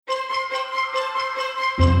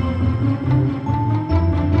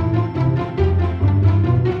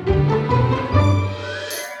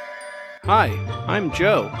Hi, I'm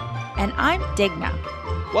Joe. And I'm Digna.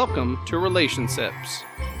 Welcome to Relationships.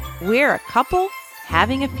 We're a couple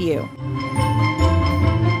having a few.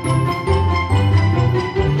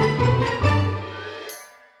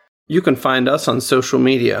 You can find us on social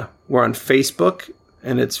media. We're on Facebook,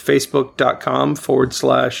 and it's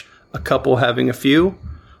facebook.com/a-couple-having-a-few.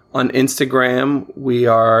 On Instagram, we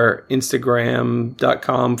are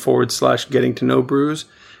instagram.com/getting-to-know-brews.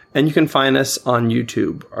 And you can find us on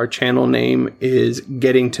YouTube. Our channel name is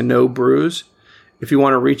Getting to Know Brews. If you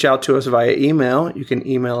want to reach out to us via email, you can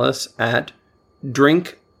email us at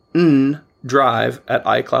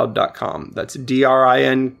drinkndrive@icloud.com. That's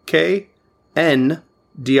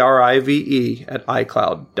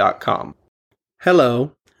drinkndrive@icloud.com.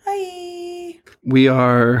 Hello. Hi. We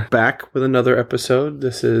are back with another episode.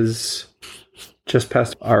 This is just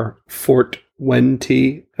past our Fort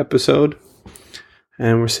Wente episode.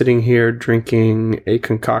 And we're sitting here drinking a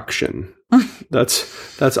concoction.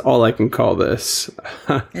 That's all I can call this.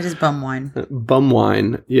 It is bum wine. Bum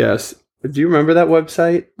wine, yes. Do you remember that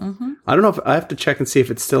website? Mm-hmm. I don't know if I have to check and see if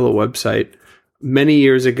it's still a website. Many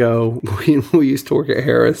years ago, we used to work at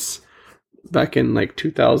Harris back in like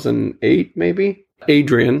 2008, maybe.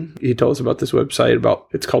 Adrian, he told us about this website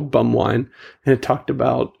it's called Bum Wine, and it talked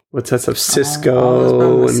about what's that stuff?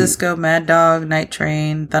 Cisco, Cisco, Mad Dog, Night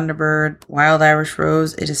Train, Thunderbird, Wild Irish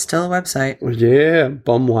Rose. It is still a website. Yeah,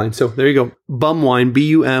 Bum Wine. So there you go. Bum Wine,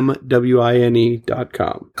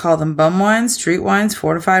 BUMWINE.com. Call them bum wines, street wines,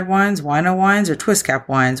 fortified wines, wino wines, or twist cap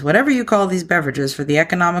wines. Whatever you call these beverages for the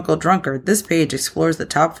economical drunkard, this page explores the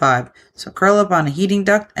top 5. So curl up on a heating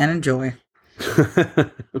duct and enjoy.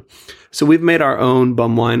 So we've made our own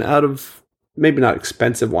bum wine out of maybe not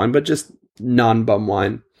expensive wine, but just non-bum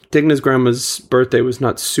wine. Digna's grandma's birthday was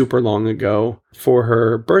not super long ago. For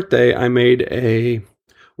her birthday, I made I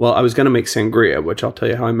was going to make sangria, which I'll tell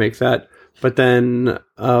you how I make that. But then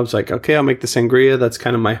I was like, okay, I'll make the sangria. That's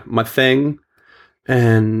kind of my thing.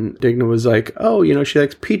 And Digna was like, oh, she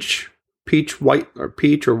likes peach white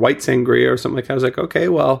sangria or something like that. I was like, okay,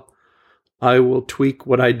 well, I will tweak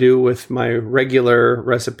what I do with my regular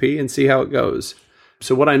recipe and see how it goes.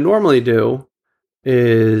 So what I normally do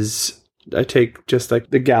is I take just like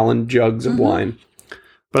the gallon jugs of wine.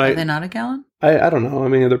 But Are they not a gallon? I don't know. I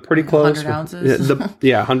mean, they're pretty close. 100 ounces?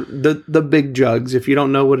 The big jugs. If you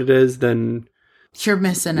don't know what it is, then You're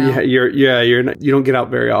missing out. you don't get out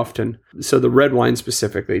very often. So the red wine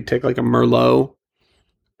specifically, take like a Merlot,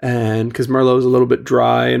 and because Merlot is a little bit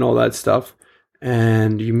dry and all that stuff.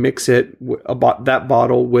 And you mix it about that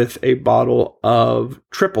bottle with a bottle of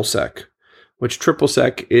Triple Sec, which Triple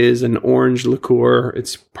Sec is an orange liqueur.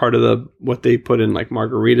 It's part of what they put in like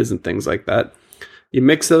margaritas and things like that. You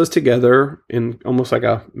mix those together in almost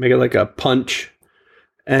make it like a punch,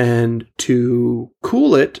 and to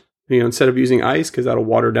cool it, instead of using ice because that'll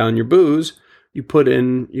water down your booze, you go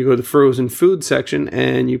to the frozen food section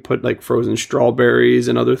and you put like frozen strawberries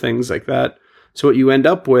and other things like that. So what you end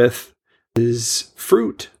up with is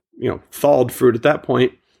fruit, thawed fruit at that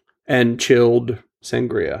point, and chilled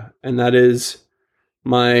sangria. And that is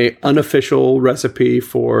my unofficial recipe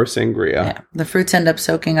for sangria. Yeah. The fruits end up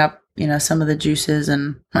soaking up, some of the juices,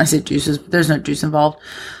 and I say juices, but there's no juice involved.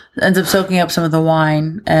 It ends up soaking up some of the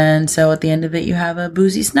wine. And so at the end of it, you have a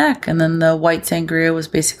boozy snack. And then the white sangria was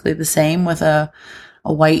basically the same with a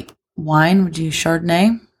white wine. Would you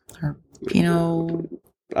Chardonnay or Pinot?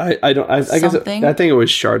 I guess I think it was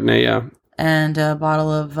Chardonnay, yeah. And a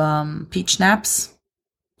bottle of peach schnapps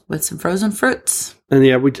with some frozen fruits. And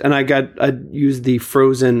yeah, I used the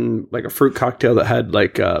frozen, like a fruit cocktail that had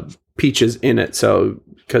like peaches in it. So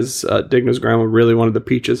because Digna's grandma really wanted the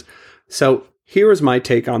peaches. So here is my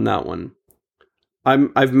take on that one.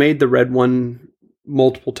 I've made the red one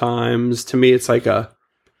multiple times. To me, it's like a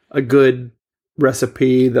good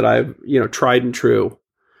recipe that I've tried and true.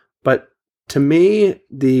 But to me,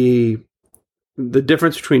 the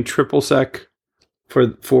difference between Triple Sec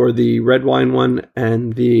for the red wine one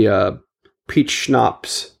and the peach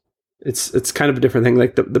schnapps, it's kind of a different thing.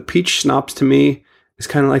 Like the peach schnapps to me is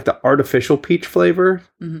kind of like the artificial peach flavor.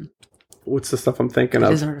 Mm-hmm. What's the stuff I'm thinking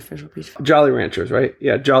of? It is artificial peach. Jolly Ranchers, right?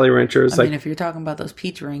 Yeah, Jolly Ranchers. I mean, if you're talking about those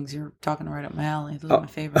peach rings, you're talking right up my alley. Those are my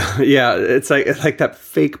favorite. Yeah, it's like that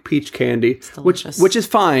fake peach candy, which is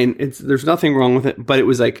fine. There's nothing wrong with it, but it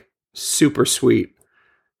was like super sweet.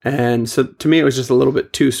 And so to me, it was just a little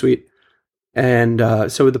bit too sweet. And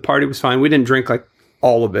so the party was fine. We didn't drink like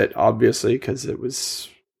all of it, obviously, because it was,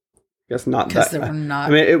 I guess, not that. There were not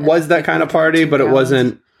I mean, it was that kind of party, but it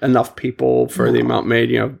wasn't enough people for the amount made,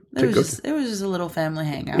 you know, It was just a little family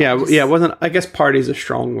hangout. Yeah, yeah, it wasn't, I guess party's a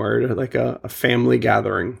strong word, like a family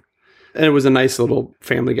gathering. And it was a nice little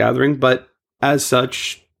family gathering, but as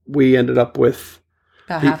such, we ended up with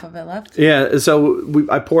about half of it left. Yeah, so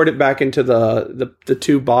I poured it back into the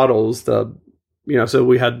two bottles, so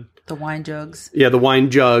we had the wine jugs. Yeah, the wine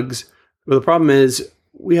jugs. But the problem is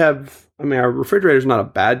our refrigerator's not a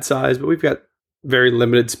bad size, but we've got very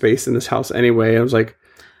limited space in this house anyway. I was like,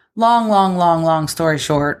 long story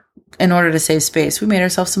short, in order to save space, we made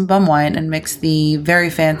ourselves some bum wine and mixed the very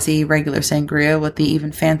fancy regular sangria with the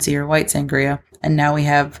even fancier white sangria. And now we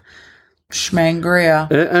have schmangria.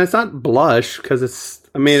 And it's not blush because it's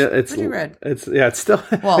pretty red. It's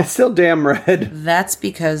still damn red. That's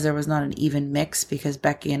because there was not an even mix because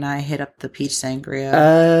Becky and I hit up the peach sangria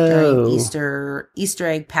during Easter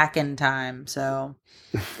egg packing time. So,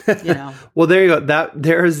 Well, there you go.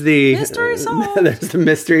 There's the mystery solved. There's the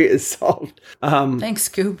mystery is solved. Thanks,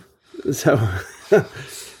 Scoop. So,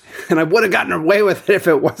 and I would have gotten away with it if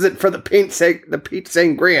it wasn't for the peach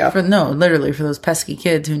sangria. Literally for those pesky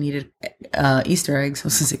kids who needed Easter eggs. I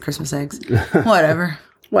was going to say Christmas eggs. Whatever.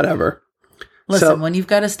 Listen, when you've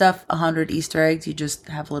got to stuff 100 Easter eggs, you just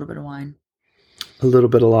have a little bit of wine. A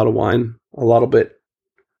lot of wine. A little bit.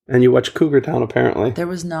 And you watched Cougar Town, apparently. There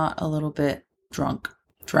was not a little bit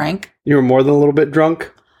drank. You were more than a little bit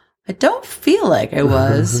drunk? I don't feel like I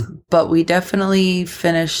was, but we definitely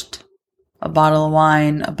finished a bottle of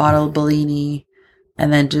wine, a bottle of Bellini,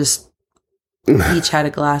 and then just each had a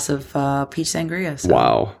glass of peach sangria. So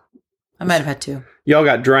wow. I might have had two. Y'all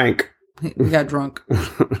got drank. We got drunk.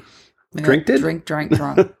 Drank.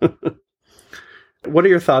 Drunk. What are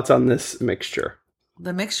your thoughts on this mixture?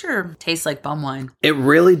 The mixture tastes like bum wine. It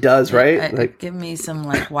really does, right? Give me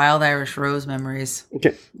some wild Irish rose memories.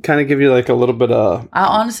 Kind of give you a little bit of I'll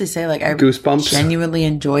honestly say I goosebumps. Genuinely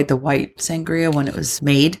enjoyed the white sangria when it was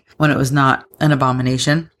made, when it was not an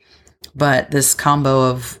abomination. But this combo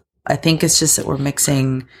of, I think it's just that we're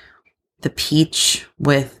mixing the peach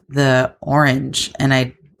with the orange, and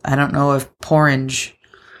I don't know if porridge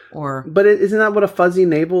or... But isn't that what a fuzzy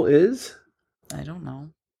navel is? I don't know.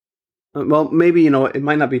 Well, maybe, it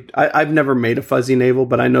might not be... I've never made a fuzzy navel,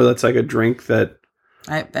 but I know that's a drink that...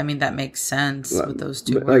 I mean, that makes sense with those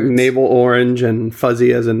two words. Like navel orange and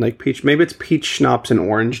fuzzy as in peach. Maybe it's peach schnapps and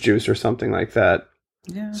orange juice or something like that.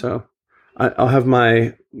 Yeah. So I'll have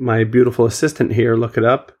my beautiful assistant here look it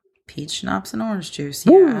up. Peach schnapps and orange juice.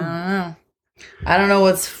 Yeah, I don't know. I don't know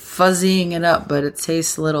what's fuzzying it up, but it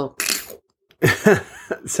tastes a little...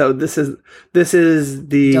 So this is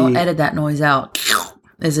the... Don't edit that noise out.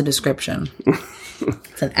 Is a description.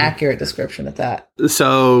 It's an accurate description at that.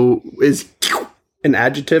 So is an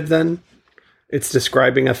adjective then? It's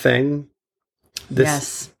describing a thing?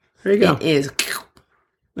 Yes. There you go. It is.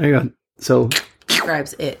 There you go. So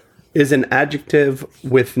describes it. Is an adjective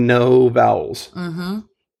with no vowels. Mm-hmm.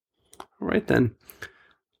 All right then.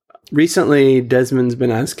 Recently, Desmond's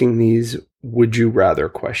been asking these would you rather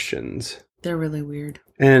questions. They're really weird.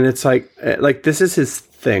 And it's like this is his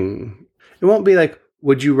thing. It won't be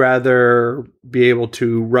would you rather be able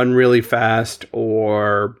to run really fast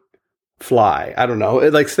or fly? I don't know.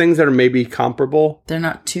 Things that are maybe comparable. They're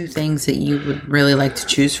not two things that you would really like to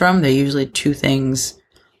choose from. They're usually two things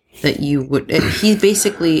that you would... He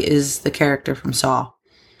basically is the character from Saw.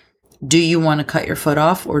 Do you want to cut your foot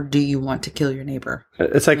off or do you want to kill your neighbor?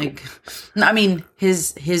 It's I mean,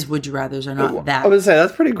 his would you rathers are not that. I would say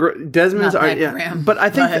that's pretty great. Desmond's are, yeah. Grim, but I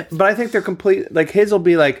think they're complete. His will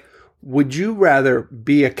be would you rather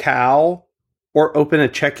be a cow or open a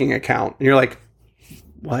checking account? And you're like,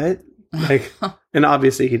 what? And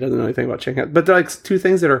obviously he doesn't know anything about checking accounts, but they're two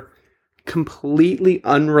things that are completely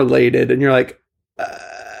unrelated. And you're like,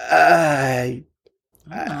 I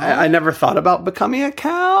never thought about becoming a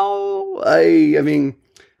cow. I mean,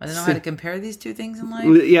 I don't know how to compare these two things in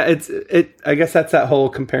life. Yeah, I guess that's that whole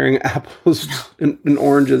comparing apples and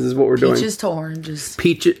oranges is what we're doing. Peaches to oranges.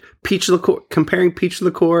 Peach liqueur, comparing peach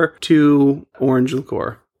liqueur to orange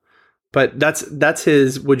liqueur. But that's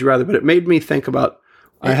his would you rather. But it made me think about.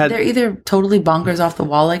 They're either totally bonkers off the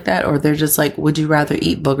wall like that, or they're just would you rather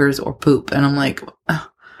eat boogers or poop? And I'm like,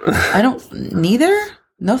 I don't. Neither.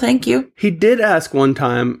 No, thank you. He did ask one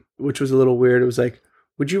time, which was a little weird. It was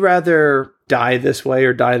would you rather die this way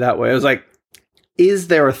or die that way? I was like, is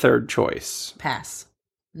there a third choice? Pass.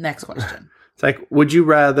 Next question. It's would you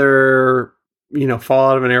rather,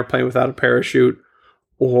 fall out of an airplane without a parachute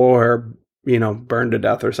or, burn to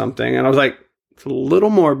death or something? And I was like, it's a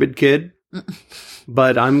little morbid, kid.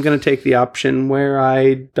 But I'm going to take the option where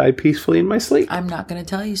I die peacefully in my sleep. I'm not going to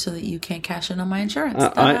tell you so that you can't cash in on my insurance.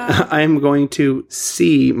 I am going to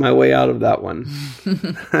see my way out of that one.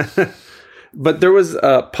 But there was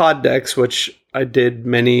Poddex, which I did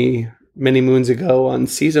many moons ago on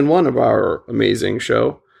season 1 of our amazing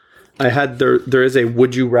show. I had there is a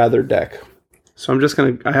Would You Rather deck. So I'm just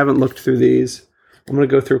going to, I haven't looked through these. I'm going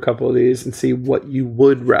to go through a couple of these and see what you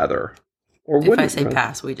would rather. Or if I say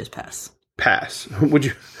pass, we just pass. Pass. Would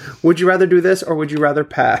you rather do this or would you rather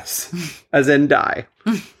pass? As in die.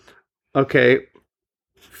 Okay.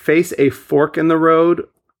 Face a fork in the road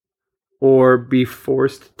or be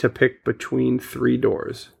forced to pick between 3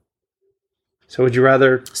 doors. So would you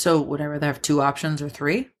rather... So would I rather have 2 options or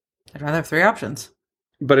 3? I'd rather have 3 options.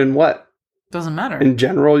 But in what? Doesn't matter. In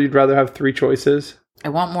general, you'd rather have 3 choices? I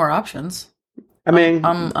want more options. I mean...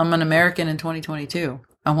 I'm an American in 2022.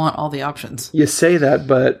 I want all the options. You say that,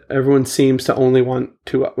 but everyone seems to only want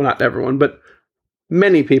 2... Well, not everyone, but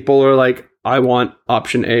many people are like, I want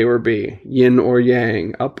option A or B. Yin or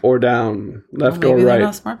yang. Up or down. Left or right. Maybe they're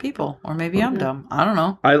not smart people. Or maybe I'm dumb. I don't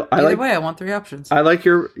know. Either way, I want 3 options. I like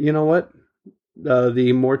your... You know what?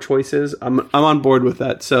 The more choices. I'm on board with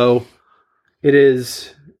that. So it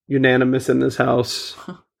is unanimous in this house.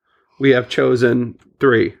 We have chosen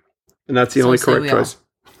 3. And that's the only correct choice.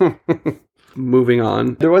 Moving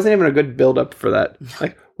on. There wasn't even a good build up for that.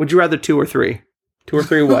 Like, would you rather 2 or 3? 2 or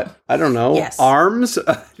 3 what? I don't know. Yes. Arms?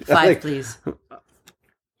 5, please.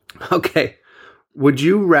 Okay. Would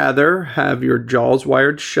you rather have your jaws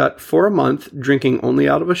wired shut for a month, drinking only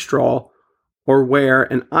out of a straw, or wear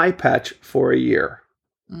an eye patch for a year?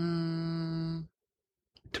 To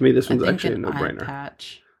me, this one's actually a no-brainer. Eye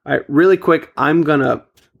patch. All right, really quick, I'm going to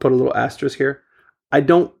put a little asterisk here. I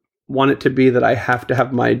don't want it to be that I have to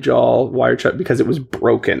have my jaw wired shut because it was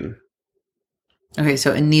broken. Okay,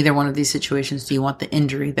 so in neither one of these situations do you want the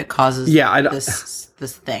injury that causes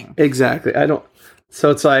this thing. Exactly. I don't. So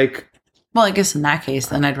it's like... Well, I guess in that case,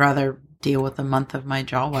 then I'd rather deal with a month of my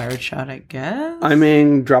jaw wired shut, I guess. I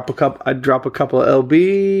mean, I'd drop a couple of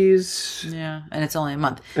LBs. Yeah, and it's only a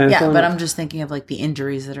month. But I'm just thinking of like the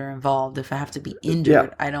injuries that are involved. If I have to be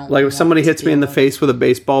injured, I don't... Like if somebody hits me in the face with a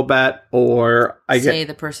baseball bat, or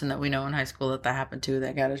the person that we know in high school that happened to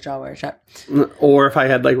that got his jaw wired shut. Or if I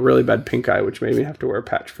had like really bad pink eye, which made me have to wear a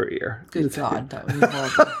patch for a year. Good God, that would be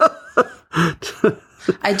horrible.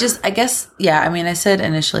 I guess, I mean, I said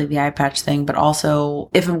initially the eye patch thing, but also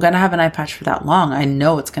if I'm going to have an eye patch for that long, I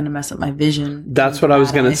know it's going to mess up my vision. That's what I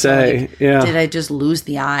was going to say. So did I just lose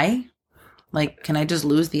the eye? Like, can I just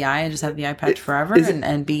lose the eye and just have the eye patch forever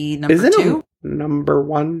and be number 2? Number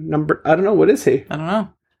 1, I don't know. What is he? I don't know.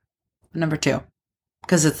 Number 2.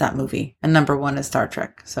 Because it's that movie. And number 1 is Star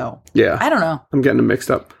Trek. So, yeah. I don't know. I'm getting them mixed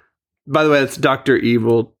up. By the way, it's Dr.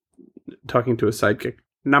 Evil talking to a sidekick.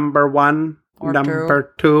 Number 1. Or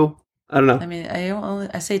number 2. I don't know. I mean,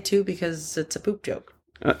 I say 2 because it's a poop joke.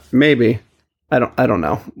 Maybe. I don't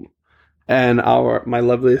know. And my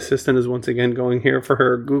lovely assistant is once again going here for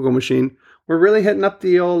her Google machine. We're really hitting up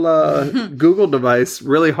the old Google device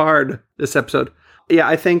really hard this episode. Yeah,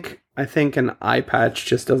 I think an eye patch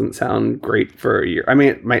just doesn't sound great for a year. I mean,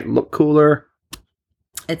 it might look cooler.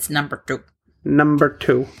 It's number 2. Number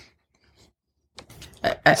 2.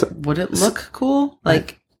 Would it look cool?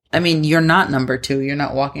 Like... I mean, you're not number 2. You're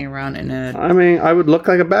not walking around in I would look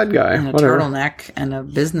like a bad guy. In a turtleneck and a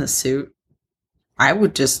business suit. I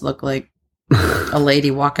would just look like a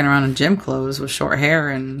lady walking around in gym clothes with short hair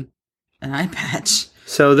and an eye patch.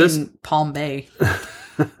 So this... In Palm Bay.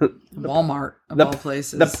 Walmart, of all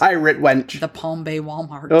places. The pirate wench. The Palm Bay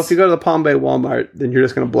Walmart. Well, if you go to the Palm Bay Walmart, then you're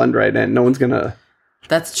just going to blend right in. No one's going to...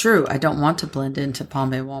 That's true. I don't want to blend into Palm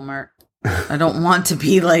Bay Walmart. I don't want to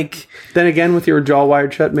be like... Then again, with your jaw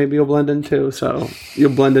wired shut, maybe you'll blend in too. So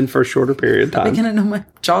you'll blend in for a shorter period of time. I'm going to know my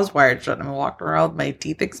jaw's wired shut. I'm going to walk around with my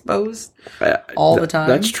teeth exposed all the time.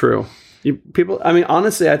 That's true. I mean,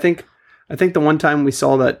 honestly, I think the one time we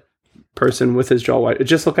saw that person with his jaw wired, it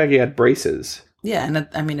just looked like he had braces. Yeah, and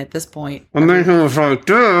I mean, at this point... I mean, he was like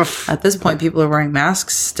this. At this point, people are wearing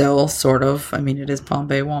masks still, sort of. I mean, it is Palm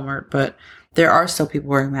Bay Walmart, but... There are still people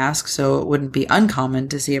wearing masks, so it wouldn't be uncommon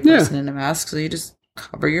to see a person in a mask. So you just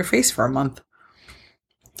cover your face for a month.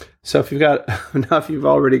 So if you've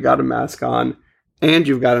already got a mask on and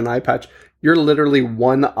you've got an eye patch, you're literally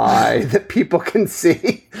one eye that people can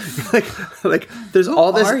see. like there's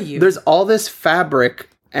there's all this fabric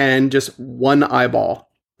and just one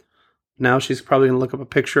eyeball. Now she's probably going to look up a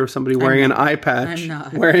picture of somebody wearing an eye patch,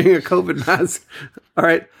 wearing a COVID mask. All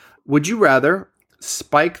right. Would you rather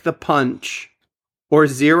spike the punch or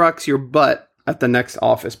Xerox your butt at the next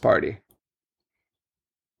office party?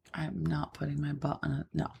 I'm not putting my butt on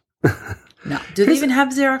no. No. Do they even have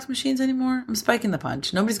Xerox machines anymore? I'm spiking the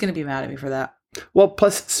punch. Nobody's going to be mad at me for that. Well,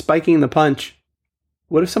 plus spiking the punch.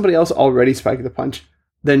 What if somebody else already spiked the punch?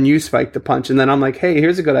 Then you spike the punch. And then I'm like, hey,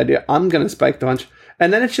 here's a good idea. I'm going to spike the punch.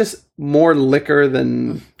 And then it's just more liquor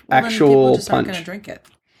than actual then people just punch. aren't going to drink it.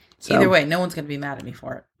 So, either way, no one's going to be mad at me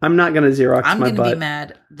for it. I'm not going to Xerox I'm my going butt. to be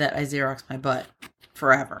mad that I Xerox my butt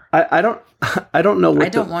forever. I don't know what I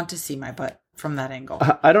don't want to see my butt from that angle.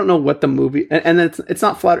 I don't know what the movie... And it's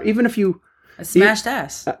not flattering. Even if you... A smashed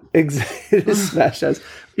ass. Exactly. It is smashed ass.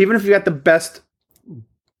 Even if you got the best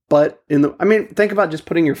butt in the... I mean, think about just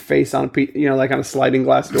putting your face on like on a sliding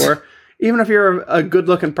glass door. Even if you're a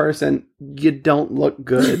good-looking person, you don't look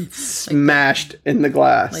good smashed in the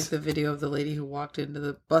glass. Like the video of the lady who walked into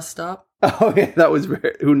the bus stop. Oh, yeah. That was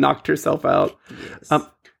who knocked herself out. Yes.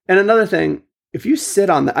 And another thing, if you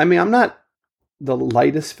sit on that... I mean, I'm not the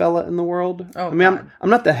lightest fella in the world. Oh, I mean, God. I'm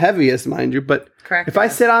not the heaviest, mind you, but if I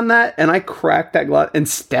glass. sit on that and I crack that glass and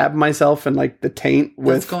stab myself in like the taint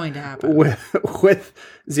That's going to happen. with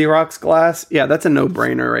Xerox glass, yeah, that's a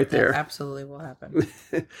no-brainer right there. That absolutely will happen.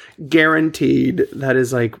 Guaranteed. That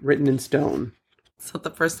is like written in stone. It's not the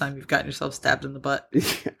first time you've gotten yourself stabbed in the butt.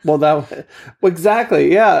 Well,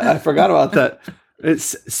 exactly. Yeah, I forgot about that.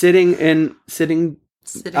 It's sitting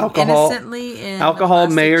alcohol. Innocently in Alcohol a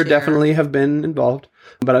plastic may or chair. definitely have been involved,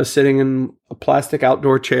 but I was sitting in a plastic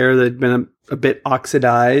outdoor chair that had been a bit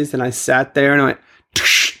oxidized, and I sat there and I went,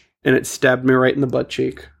 and it stabbed me right in the butt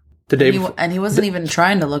cheek. The day before. And he wasn't even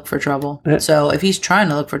trying to look for trouble. So if he's trying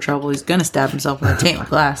to look for trouble, he's going to stab himself with a taint with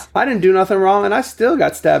glass. I didn't do nothing wrong, and I still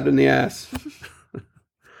got stabbed in the ass.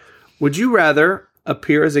 Would you rather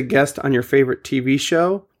appear as a guest on your favorite TV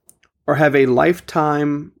show, or have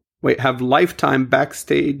lifetime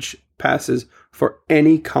backstage passes for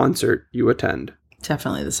any concert you attend?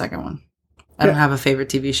 Definitely the second one. I don't have a favorite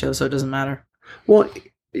TV show, so it doesn't matter. Well,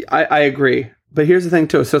 I agree. But here's the thing,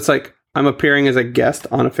 too. So it's like I'm appearing as a guest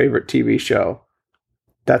on a favorite TV show.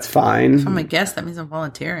 That's fine. If I'm a guest, that means I'm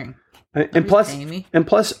volunteering. And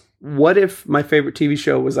plus, what if my favorite TV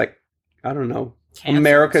show was like, I don't know, Canceled.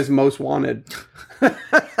 America's Most Wanted?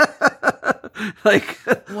 Like,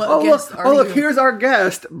 guest are look, you? here's our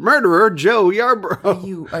guest, murderer Joe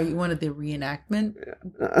Yarbrough. Are you one of the reenactment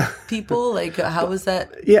people? Like, how is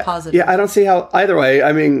that Yeah, positive? yeah. I don't see how either way.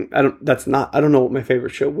 I mean, I don't know what my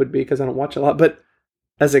favorite show would be because I don't watch a lot. But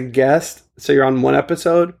as a guest, so you're on one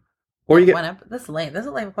episode, or you get That's lame. That's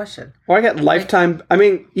a lame question. or I get lifetime. I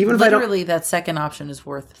mean, even if I don't. Literally, that second option is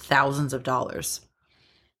worth thousands of dollars.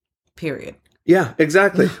 Period. Yeah,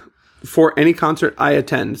 exactly. For any concert I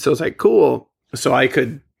attend, so it's like cool. So I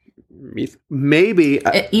could maybe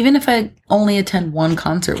Even if I only attend one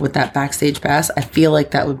concert with that backstage pass, I feel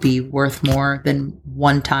like that would be worth more than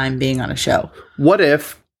one time being on a show. What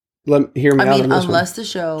if? Hear me out on this unless the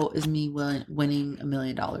show is me winning $1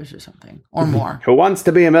 million or something or more. Who wants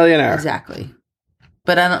to be a millionaire? Exactly.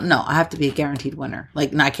 But I don't know. I have to be a guaranteed winner.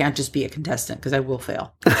 Like, I can't just be a contestant because I will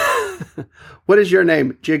fail. What is your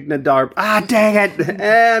name? Jigna Darb. Ah, dang it.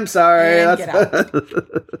 I'm sorry. And get out.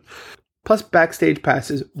 Plus backstage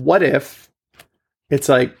passes. What if it's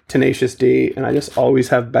like Tenacious D and I just always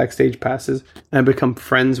have backstage passes and I become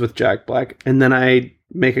friends with Jack Black and then I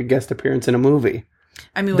make a guest appearance in a movie?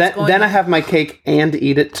 I mean, Then I have my cake and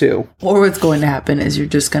eat it too. Or what's going to happen is you're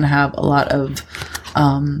just going to have a lot of,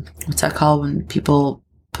 what's that called when people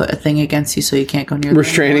put a thing against you so you can't go near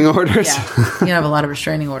Restraining orders? Yeah. You're going to have a lot of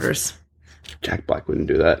restraining orders. Jack Black wouldn't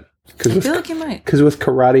do that. I feel like he might. Because with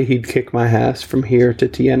karate, he'd kick my ass from here to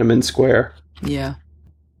Tiananmen Square. Yeah.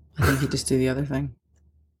 I think he'd just do the other thing.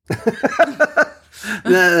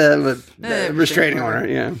 Restraining order,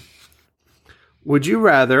 yeah. Would you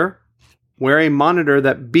rather wear a monitor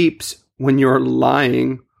that beeps when you're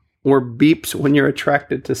lying or beeps when you're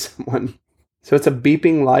attracted to someone? So it's a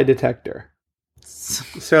beeping lie detector.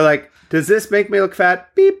 So like, does this make me look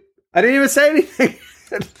fat? Beep. I didn't even say anything.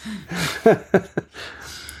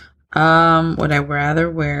 Would I rather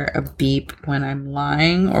wear a beep when I'm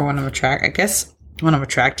lying or when I'm attracted? I guess when I'm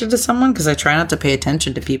attracted to someone, because I try not to pay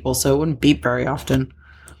attention to people, so it wouldn't beep very often.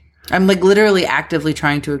 I'm like literally actively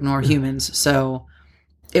trying to ignore humans, so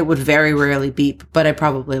it would very rarely beep, but I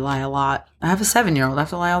probably lie a lot. I have a 7-year-old. I have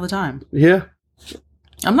to lie all the time. Yeah.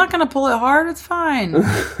 I'm not going to pull it hard. It's fine.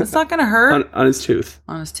 It's not going to hurt. On his tooth.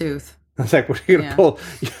 On his tooth. I was like, what are you going to pull?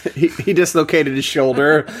 He dislocated his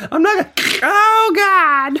shoulder. I'm not going to. Oh,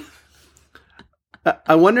 God.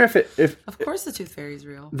 I wonder if of course the tooth fairy is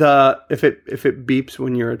real. If it beeps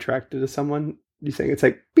when you're attracted to someone, do you think it's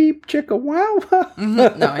like beep chicka wow?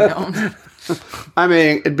 No, I don't. I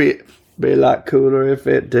mean, it'd be Be a lot cooler if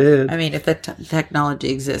it did. I mean, if the technology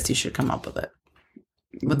exists, you should come up with it.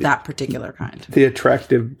 With that particular kind. The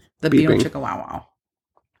attractive The beeping. Beano Chicka Wow Wow.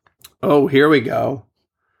 Oh, here we go.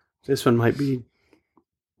 This one might be.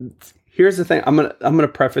 Here's the thing. I'm gonna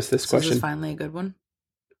preface this So question. is this finally a good one?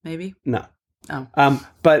 Maybe? No. Oh.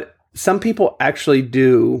 But some people actually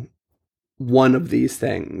do one of these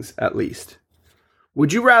things at least.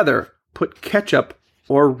 Would you rather put ketchup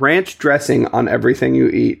or ranch dressing on everything you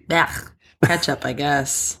eat? Yeah. Ketchup, I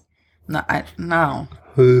guess. No.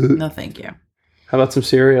 No, thank you. How about some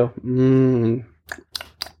cereal? I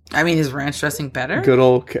mean, is ranch dressing better? Good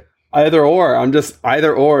old either or. I'm just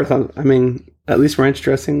either or. I mean, at least ranch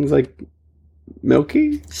dressing's like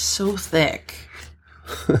milky. So thick.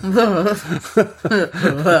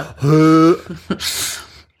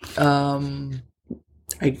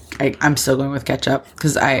 I'm still going with ketchup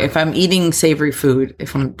because if I'm eating savory food,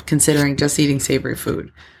 if I'm considering just eating savory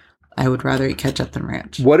food, I would rather eat ketchup than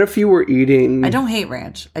ranch. What if you were eating? I don't hate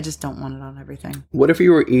ranch. I just don't want it on everything. What if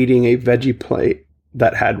you were eating a veggie plate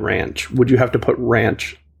that had ranch? Would you have to put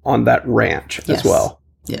ranch on that ranch as well?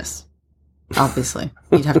 Yes. Obviously.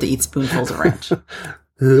 You'd have to eat spoonfuls of ranch.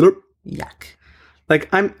 Yuck. Like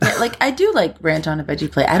I do like ranch on a veggie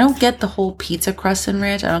plate. I don't get the whole pizza crust in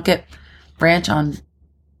ranch. I don't get ranch on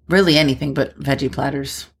really anything but veggie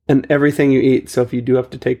platters. And everything you eat. So if you do have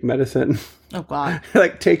to take medicine, Oh God.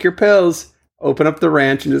 like take your pills, open up the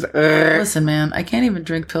ranch and just Listen, man, I can't even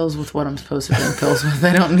drink pills with what I'm supposed to drink pills with.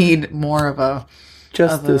 I don't need more of a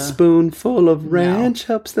just a spoonful of ranch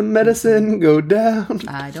helps the medicine go down.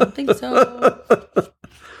 I don't think so.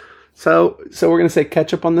 So we're gonna say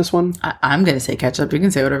ketchup on this one. I'm gonna say ketchup. You can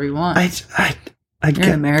say whatever you want. I You're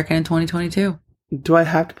an American in 2022. Do I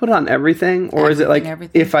have to put it on everything, or is it like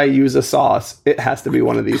everything? if I use a sauce, it has to be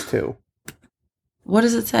one of these two? What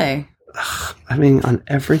does it say? I mean, on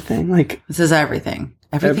everything, like It says everything.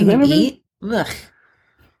 Everything you Everything? eat. Ugh.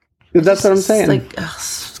 that's what I'm saying. Like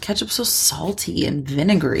ketchup's so salty and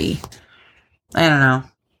vinegary. I don't know.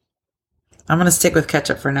 I'm gonna stick with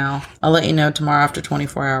ketchup for now. I'll let you know tomorrow after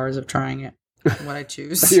 24 hours of trying it what I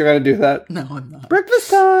choose. You're gonna do that? No, I'm not. Breakfast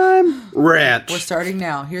time. Ranch. We're starting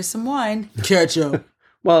now. Here's some wine. Ketchup.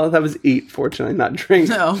 Well, that was eat, fortunately, not drink.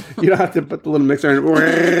 No. You don't have to put the little mixer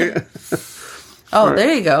in. Oh,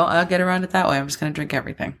 there you go. I'll get around it that way. I'm just gonna drink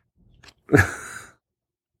everything.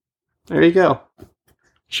 There you go.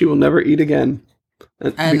 She will never eat again.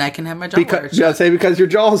 And I can have my jaw wired shut. because your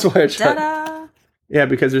jaw's wired shut. Ta-da! Yeah,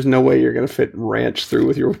 because there's no way you're going to fit ranch through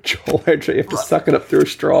with your jaw wired shut. You have to suck it up through a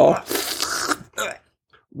straw.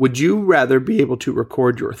 Would you rather be able to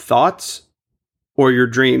record your thoughts or your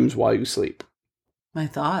dreams while you sleep? My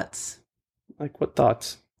thoughts. Like what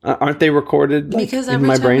thoughts? Aren't they recorded Because in every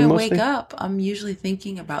my time brain I mostly? wake up, I'm usually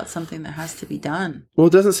thinking about something that has to be done. Well,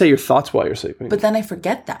 it doesn't say your thoughts while you're sleeping. But then I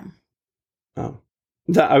forget them. Oh.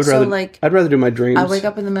 I'd rather do my dreams. I wake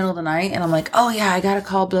up in the middle of the night and I'm like, oh yeah, I gotta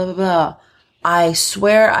call blah, blah, blah. I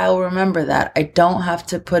swear I will remember that. I don't have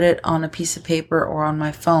to put it on a piece of paper or on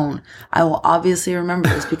my phone. I will obviously remember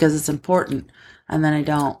this because it's important. And then I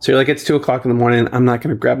don't. So you're like, it's 2:00 in the morning. I'm not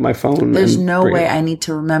going to grab my phone. There's no way I need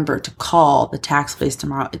to remember to call the tax place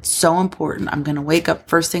tomorrow. It's so important. I'm going to wake up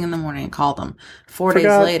first thing in the morning and call them. 4 days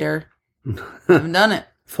later, I haven't done it.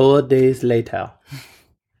 4 days later.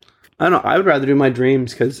 I don't know. I would rather do my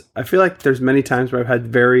dreams because I feel like there's many times where I've had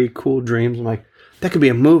very cool dreams. I'm like, that could be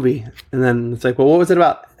a movie. And then it's like, well, what was it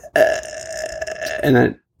about? And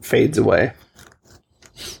then it fades away.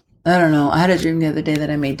 I don't know. I had a dream the other day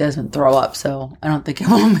that I made Desmond throw up, so I don't think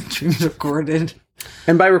I want my dreams recorded.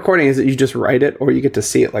 And by recording, is it you just write it or you get to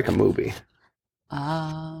see it like a movie?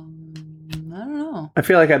 I don't know. I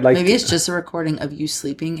feel like I'd like Maybe it's just a recording of you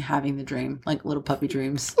sleeping, having the dream, like little puppy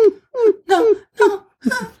dreams. No.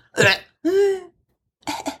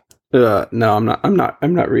 No, I'm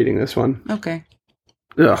not reading this one. Okay.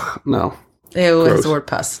 Ugh, no. Ew, Gross. it's the word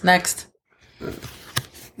pus. Next.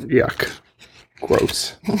 Yuck.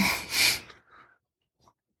 Gross.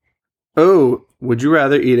 Oh, would you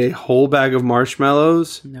rather eat a whole bag of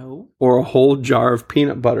marshmallows No. or a whole jar of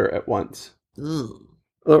peanut butter at once? Ugh.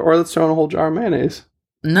 Or let's throw in a whole jar of mayonnaise.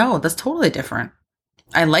 No, that's totally different.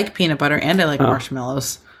 I like peanut butter and I like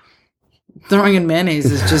marshmallows. Throwing in mayonnaise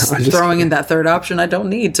is just throwing in that third option I don't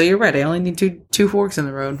need. So you're right. I only need two forks in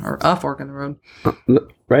the road, or a fork in the road.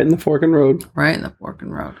 Right in the fork and road. Right in the fork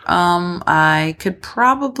and road. I could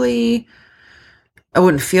probably. I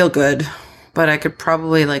wouldn't feel good, but I could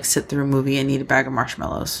probably like sit through a movie and eat a bag of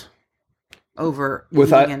marshmallows over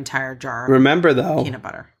eating an entire jar. Remember though, peanut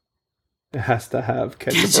butter. It has to have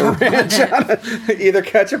ketchup or ranch on it. Either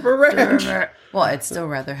ketchup or ranch. Well, I'd still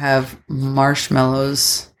rather have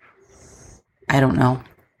marshmallows I don't know.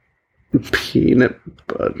 Peanut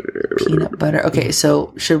butter. Peanut butter. Okay,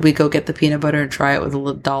 so should we go get the peanut butter and try it with a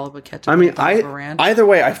little dollop of ketchup? I mean, ranch? either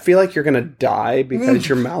way, I feel like you're going to die because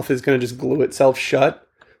your mouth is going to just glue itself shut,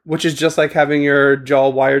 which is just like having your jaw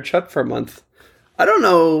wired shut for a month. I don't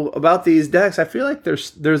know about these decks. I feel like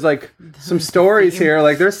there's like some stories here.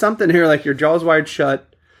 Like there's something here, like your jaw's wired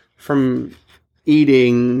shut from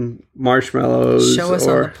eating marshmallows. Show us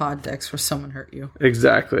on the pod decks where someone hurt you.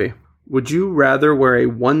 Exactly. Would you rather wear a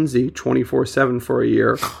onesie 24/7 for a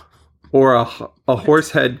year or a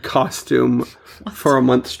horse head costume for a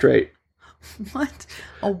month straight? What?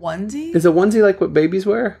 A onesie? Is a onesie like what babies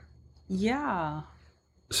wear? Yeah.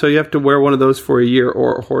 So you have to wear one of those for a year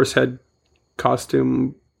or a horse head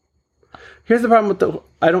costume. Here's the problem with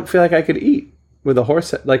I don't feel like I could eat with a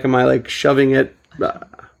horse head. Like, am I like shoving it?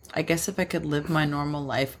 I guess if I could live my normal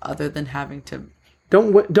life other than having to...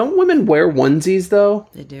 Don't women wear onesies though?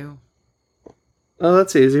 They do. Oh,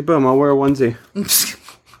 that's easy. Boom, I'll wear a onesie.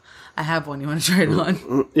 I have one. You want to try it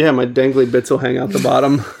on? Yeah, my dangly bits will hang out the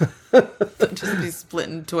bottom. Just be split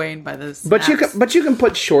in twain by the But you can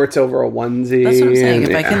put shorts over a onesie. That's what I'm saying.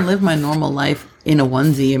 If I can live my normal life in a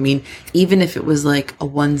onesie, I mean, even if it was like a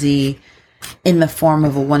onesie in the form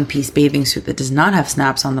of a one-piece bathing suit that does not have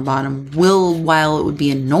snaps on the bottom, while it would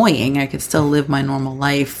be annoying, I could still live my normal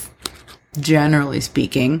life, generally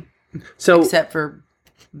speaking. So except for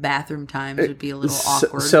bathroom times would be a little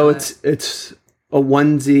awkward. So it's a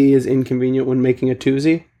onesie is inconvenient when making a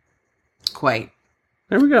twosie? Quite.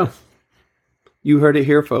 There we go. You heard it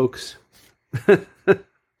here, folks.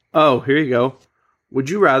 Oh, here you go. Would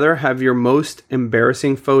you rather have your most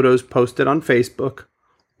embarrassing photos posted on Facebook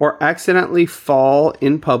or accidentally fall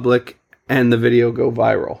in public and the video go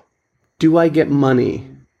viral? Do I get money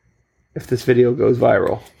if this video goes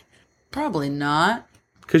viral? Probably not.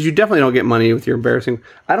 Because you definitely don't get money with your embarrassing...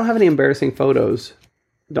 I don't have any embarrassing photos.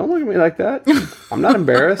 Don't look at me like that. I'm not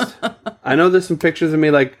embarrassed. I know there's some pictures of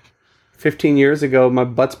me like 15 years ago. My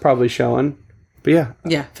butt's probably showing. But yeah.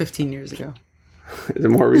 Yeah, 15 years ago. Is it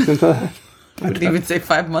more recent than that? I would even say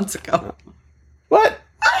 5 months ago. What?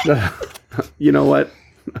 You know what?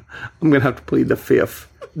 I'm going to have to plead the fifth.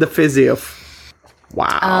 The fizzief.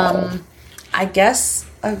 Wow. I guess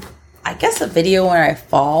a video where I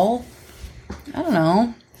fall, I don't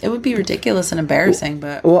know. It would be ridiculous and embarrassing,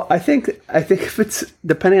 but... Well, I think if it's...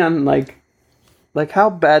 Depending on, like how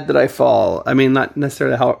bad did I fall? I mean, not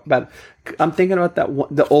necessarily how bad... I'm thinking about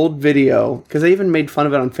the old video, because I even made fun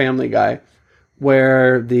of it on Family Guy,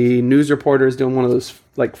 where the news reporter is doing one of those,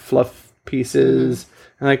 like, fluff pieces...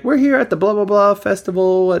 And like, we're here at the blah, blah, blah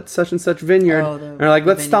festival at such and such vineyard. And they're like,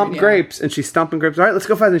 let's stomp grapes. And she's stomping grapes. All right, let's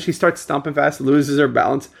go fast. And she starts stomping fast, loses her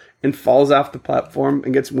balance, and falls off the platform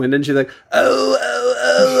and gets winded. And she's like, oh.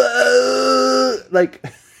 Like,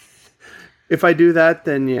 if I do that,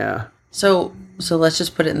 then yeah. So let's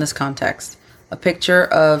just put it in this context. A picture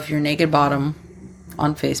of your naked bottom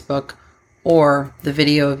on Facebook or the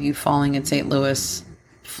video of you falling in St. Louis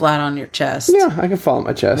flat on your chest. Yeah, I can fall on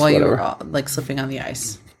my chest. While whatever. you were like slipping on the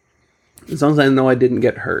ice. As long as I know I didn't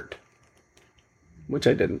get hurt. Which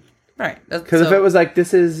I didn't. Right. Because if it was like,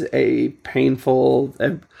 this is a painful...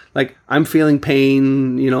 Like, I'm feeling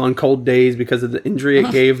pain, on cold days because of the injury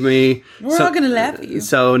it gave me. We're all going to laugh at you.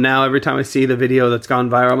 So now every time I see the video that's gone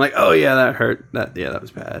viral, I'm like, oh yeah, that hurt. That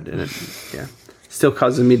was bad. And it, still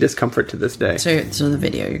causes me discomfort to this day. So the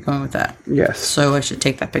video, you're going with that? Yes. So I should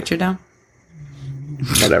take that picture down?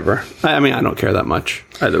 Whatever. I mean, I don't care that much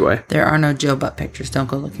either way. There are no Joe Butt pictures. Don't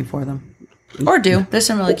go looking for them. Or do. There's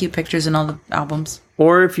some really cute pictures in all the albums.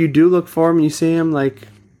 Or if you do look for them and you see them, like,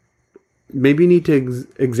 maybe you need to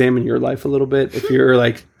examine your life a little bit. If you're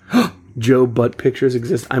like, Joe Butt pictures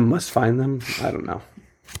exist, I must find them. I don't know.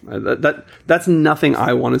 That's nothing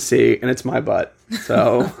I want to see, and it's my butt.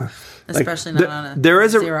 So, especially not on a there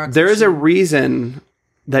is Xerox a reason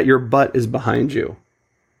that your butt is behind you,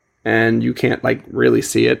 and you can't like really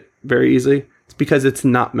see it very easily. It's because it's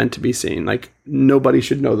not meant to be seen. Like, nobody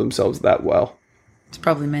should know themselves that well. It's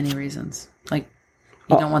probably many reasons. Like,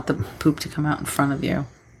 you don't want the poop to come out in front of you.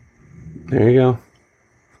 There you go.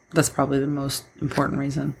 That's probably the most important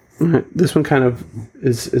reason. Right. This one kind of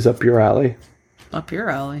is up your alley. Up your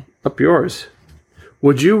alley. Up yours.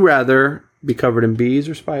 Would you rather be covered in bees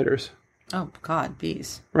or spiders? Oh, God,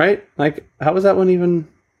 bees. Right? Like, how is that one even...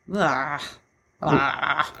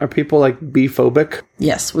 Are people like bee-phobic?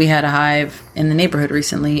 Yes, we had a hive in the neighborhood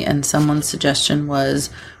recently, and someone's suggestion was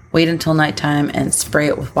wait until nighttime and spray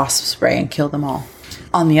it with wasp spray and kill them all.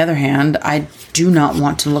 On the other hand, I do not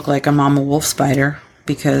want to look like a mama wolf spider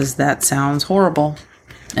because that sounds horrible.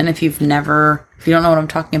 And if you don't know what I'm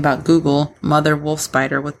talking about, Google mother wolf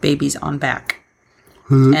spider with babies on back.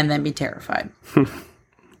 and then be terrified.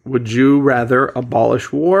 Would you rather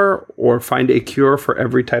abolish war or find a cure for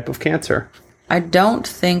every type of cancer? I don't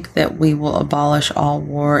think that we will abolish all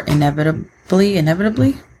war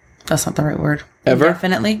inevitably. That's not the right word. Ever?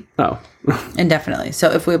 Indefinitely. Oh. Indefinitely.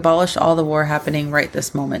 So if we abolished all the war happening right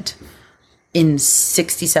this moment, in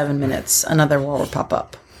 67 minutes, another war will pop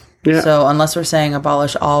up. Yeah. So unless we're saying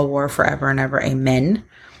abolish all war forever and ever, amen,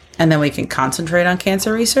 and then we can concentrate on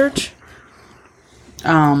cancer research,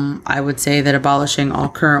 I would say that abolishing all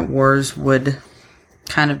current wars would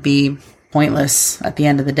kind of be pointless at the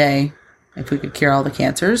end of the day. If we could cure all the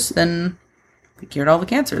cancers, then we cured all the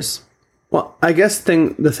cancers. Well, I guess the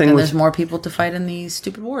thing And was... there's more people to fight in these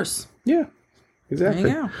stupid wars. Yeah, exactly.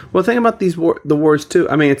 There you go. Well, the thing about the wars, too,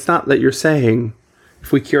 I mean, it's not that you're saying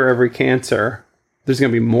if we cure every cancer, there's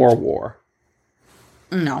going to be more war.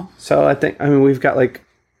 No. So we've got, like,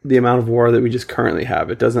 the amount of war that we just currently have.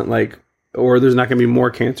 It doesn't, like... Or there's not going to be more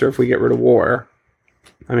cancer if we get rid of war.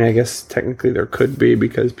 I mean, I guess technically there could be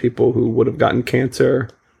because people who would have gotten cancer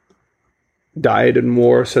died in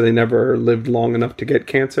war, so they never lived long enough to get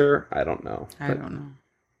cancer. I don't know. I don't know.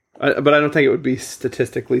 But I don't think it would be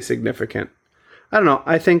statistically significant. I don't know.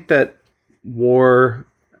 I think that war,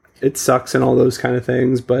 it sucks and all those kind of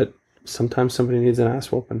things, but sometimes somebody needs an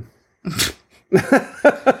ass whooping.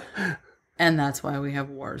 And that's why we have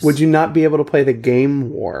wars. Would you not be able to play the game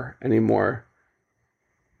War anymore?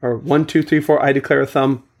 Or 1, 2, 3, 4, I declare a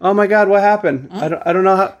thumb. Oh my God, what happened? I don't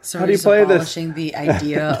know how do you play this? Abolishing the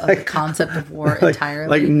idea of the concept of war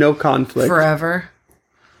entirely. Like no conflict. Forever.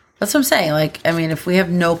 That's what I'm saying. Like, I mean, if we have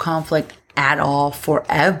no conflict at all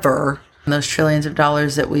forever, those trillions of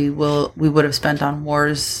dollars that we would have spent on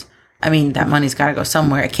wars, I mean, that money's got to go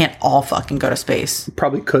somewhere. It can't all fucking go to space.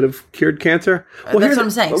 Probably could have cured cancer. Well, that's what I'm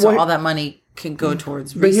saying. So all that money can go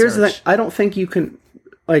towards research. But here's the thing. I don't think you can,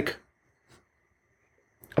 like,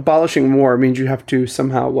 abolishing war means you have to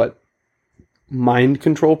somehow, mind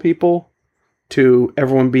control people to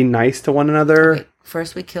everyone be nice to one another. Okay,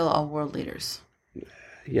 first, we kill all world leaders.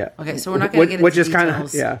 Yeah. Okay, so we're not going to get into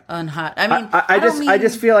details on how... I mean, I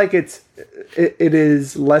just feel like it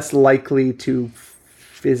is less likely to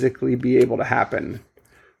physically be able to happen.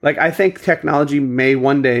 Like, I think technology may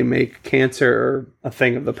one day make cancer a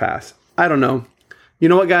thing of the past. I don't know. You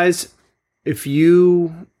know what, guys? If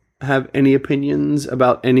you have any opinions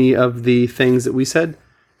about any of the things that we said,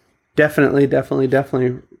 definitely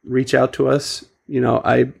reach out to us. You know,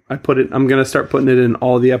 I'm going to start putting it in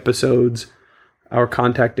all the episodes, our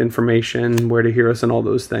contact information, where to hear us, and all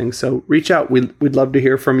those things. So reach out. We'd love to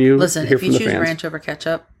hear from you. Listen, if you choose ranch over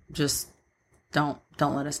ketchup, just don't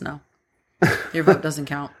let us know. Your vote doesn't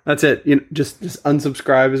count. That's it. You know, just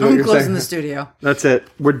unsubscribe is what you're saying. I'm closing the studio. That's it.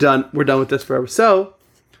 We're done. We're done with this forever. So,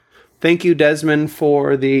 thank you, Desmond,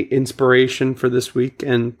 for the inspiration for this week,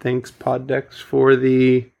 and thanks, Poddex, for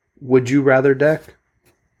the Would You Rather deck.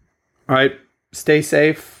 All right. Stay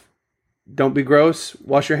safe. Don't be gross.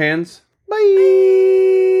 Wash your hands. Bye.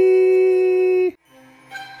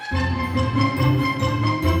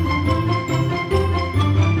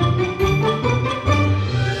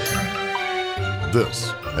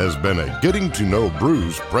 This has been a Getting to Know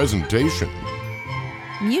Brews presentation.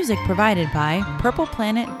 Music provided by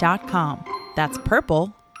purpleplanet.com. That's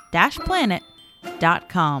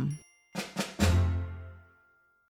purple-planet.com.